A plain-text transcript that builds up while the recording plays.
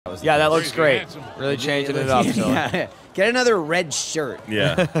Yeah, that looks great. Really changing it up. So. Yeah. Get another red shirt.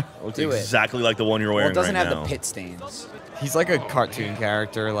 Yeah. Looks exactly like the one you're wearing Well, it doesn't right have now. the pit stains. He's like a cartoon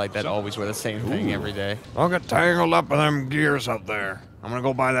character, like that always wear the same thing every day. I'll get tangled up in them gears up there. I'm gonna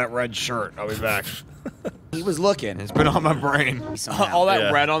go buy that red shirt. I'll be back. He was looking. It's been on my brain. All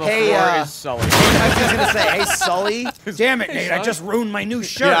that red on the floor is Sully. I was just gonna say, hey, Sully. Damn it, Nate, I just ruined my new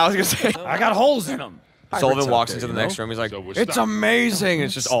shirt. Yeah, I was gonna say. I got holes in them. Sullivan walks into the next room. He's like, "It's amazing."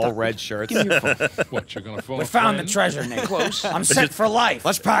 It's just all red shirts. What, you're gonna phone We a found the friend? treasure, Nate. Close. I'm set for life.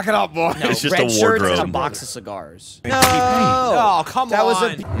 Let's pack it up, boy. No, It's just red a shirts and a wardrobe. box of cigars. No, oh, come That on. was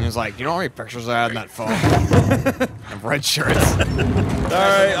a- And he's like, you know how many pictures I had in that phone? Of red shirts. All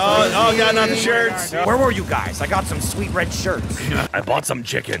right. Oh, God, not the shirts. Where were you guys? I got some sweet red shirts. I bought some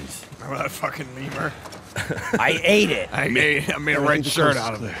chickens. Remember that fucking lemur? I ate it. I made a red shirt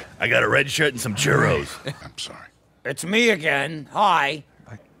out of it. I got a red shirt and some churros. I'm sorry. It's me again. Hi.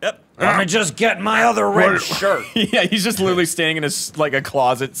 Yep. Let me just get my other red shirt. Yeah, he's just literally standing in a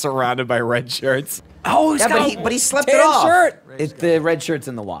closet surrounded by red shirts. Oh, but he slept it off. Shirt. The red shirt's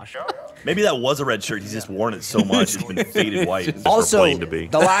in the wash. Maybe that was a red shirt. He's just worn it so much it's been faded white. It's Also, proclaimed to be.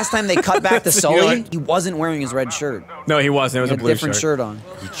 the last time they cut back to That's Sully, good. he wasn't wearing his red shirt. No, he wasn't. It was He a had blue different shirt on.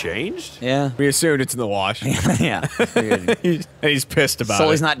 He changed? Yeah. We assumed it's in the wash. Yeah. He's pissed about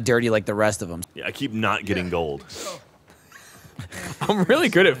Sully's it. not dirty like the rest of them. Yeah, I keep not getting gold. I'm really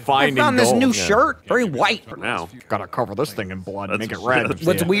good at I finding found this gold. new shirt. Very white. For now, gotta cover this thing in blood and make it That's- red. that's-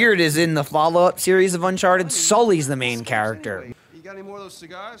 What's Yeah. weird is in the follow-up series of Uncharted, Sully's the main character. You got any more of those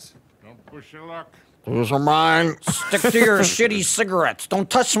cigars? Don't push your luck. Those are mine. Stick to your shitty cigarettes. Don't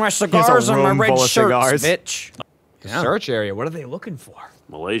touch my cigars and my room red full of shirts, cigars. bitch. Search area. What are they looking for?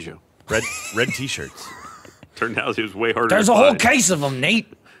 Malaysia. Red t-shirts. Turned out it was way harder There's to a whole find. case of them,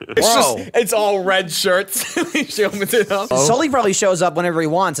 Nate. It's all red shirts. She opens it up. Sully probably shows up whenever he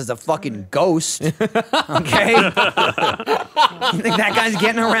wants as a fucking ghost. Okay? You think that guy's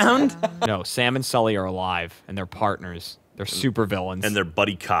getting around? No, Sam and Sully are alive, and they're partners. They're super villains. And they're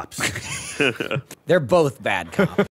buddy cops. They're both bad cops.